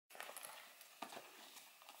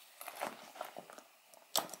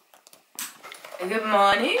Good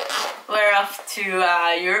morning. We're off to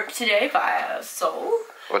Europe today via Seoul.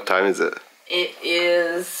 What time is it? It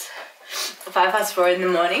is 4:05 in the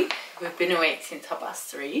morning. We've been awake since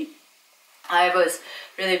 3:30. I was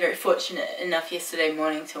really very fortunate enough yesterday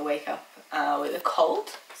morning to wake up with a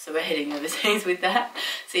cold. So we're heading overseas with that.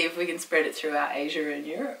 See if we can spread it throughout Asia and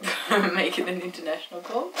Europe. Make it an international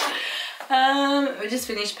cold. We just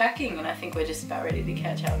finished packing and I think we're just about ready to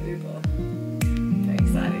catch our Uber. Very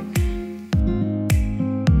exciting.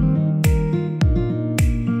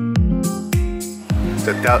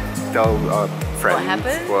 So tell friends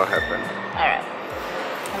what happened. Alright.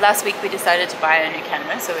 Last week we decided to buy a new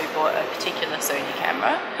camera, so we bought a particular Sony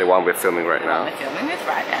camera. The one we're filming right now. We're filming with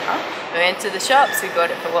right now. We went to the shops, we got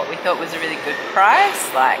it for what we thought was a really good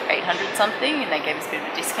price, like 800 something, and they gave us a bit of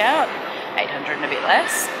a discount, 800 and a bit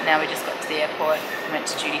less. Now we just got to the airport, went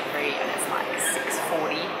to duty free, and it's like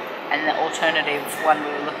 640, and the alternative one we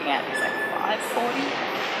were looking at is like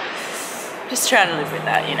 540. Just trying to live with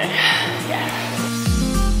that, you know. Yeah.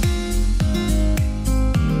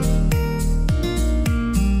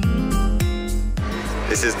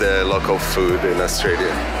 This is the local food in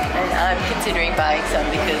Australia. And I'm considering buying some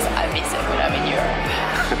because I miss it when I'm in Europe.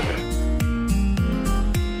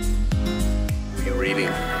 What are you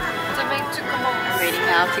reading? I'm reading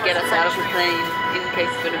how to get us out of the plane in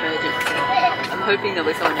case of an emergency. I'm hoping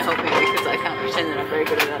there'll be someone to help me because I can't pretend that I'm very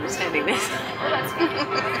good at understanding this.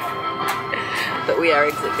 But we are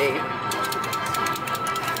exit B.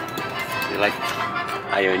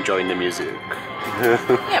 Are you enjoying the music?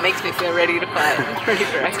 Yeah, it makes me feel ready to fight, ready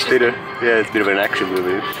for action. It's a bit of an action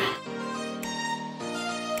movie.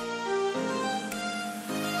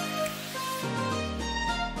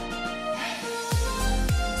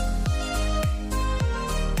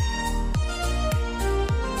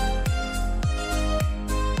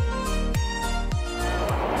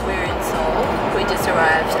 We're in Seoul. We just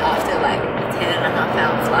arrived after like a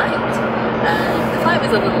 10.5-hour flight. The flight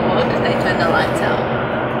was a little odd. They turned the lights out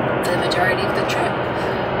the majority of the trip,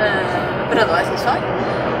 but otherwise it was fine.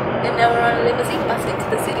 And now we're on a limousine bus into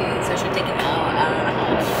the city, so it should take an hour, hour and a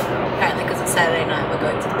half. Apparently because it's Saturday night we're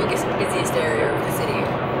going to the busiest area of the city.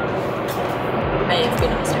 May have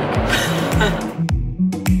been a mistake.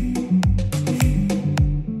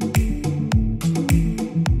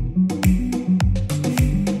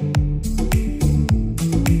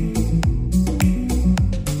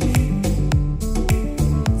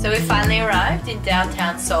 Finally arrived in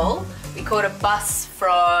downtown Seoul. We caught a bus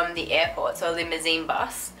from the airport, so a limousine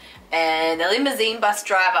bus, and the limousine bus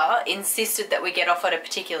driver insisted that we get off at a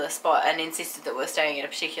particular spot and insisted that we were staying at a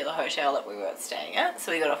particular hotel that we weren't staying at.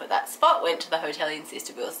 So we got off at that spot, went to the hotel he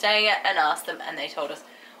insisted we were staying at, and asked them, and they told us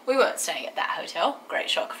we weren't staying at that hotel. Great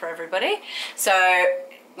shock for everybody. So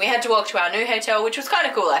we had to walk to our new hotel, which was kind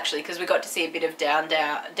of cool actually, because we got to see a bit of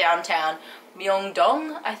downtown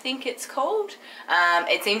Myeongdong, I think it's called.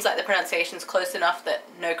 It seems like the pronunciation's close enough that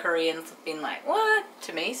no Koreans have been like, what?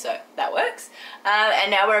 To me, so that works.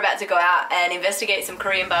 And now we're about to go out and investigate some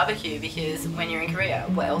Korean barbecue, because when you're in Korea,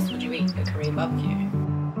 what else would you eat? A Korean barbecue.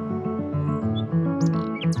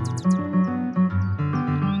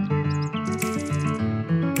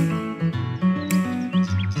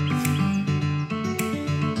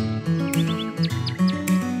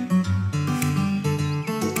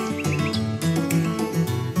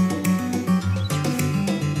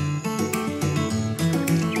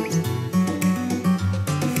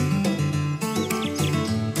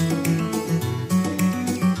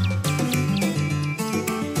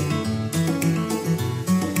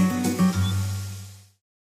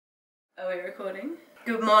 Recording.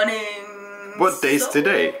 Good morning. What day's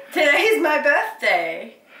today? Today's my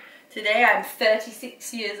birthday. Today I'm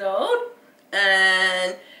 36 years old,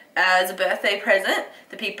 and as a birthday present,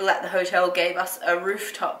 the people at the hotel gave us a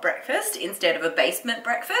rooftop breakfast instead of a basement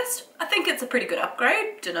breakfast. I think it's a pretty good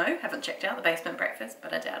upgrade. Dunno, haven't checked out the basement breakfast,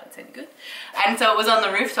 but I doubt it's any good. And so it was on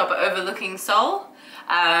the rooftop overlooking Seoul.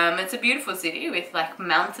 It's a beautiful city with like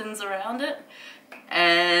mountains around it.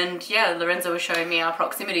 And yeah, Lorenzo was showing me our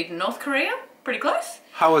proximity to North Korea. Pretty close.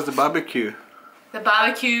 How was the barbecue? The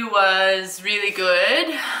barbecue was really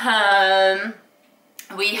good.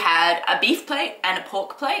 We had a beef plate and a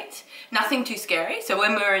pork plate. Nothing too scary. So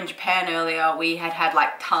when we were in Japan earlier, we had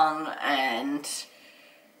like tongue and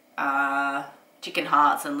chicken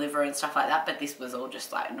hearts and liver and stuff like that. But this was all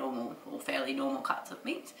just like normal or fairly normal cuts of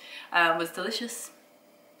meat. It was delicious.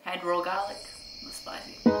 Had raw garlic. It was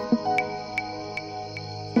spicy.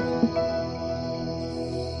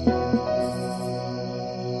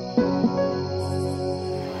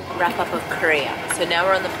 Wrap up of Korea. So now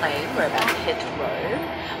we're on the plane. We're about to head to Rome.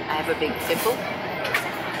 I have a big pimple.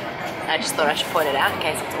 I just thought I should point it out in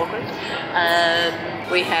case it's awkward.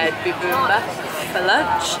 We had bibimbap for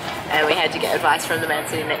lunch, and we had to get advice from the man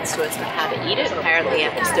sitting next to us on how to eat it. Apparently you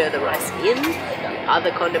have to stir the rice in.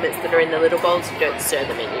 Other condiments that are in the little bowls, you don't stir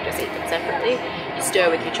them in, you just eat them separately. You stir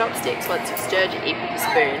with your chopsticks. Once you've stirred, you eat with your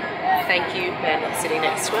spoon. Thank you, man sitting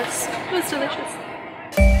next to us. It was delicious.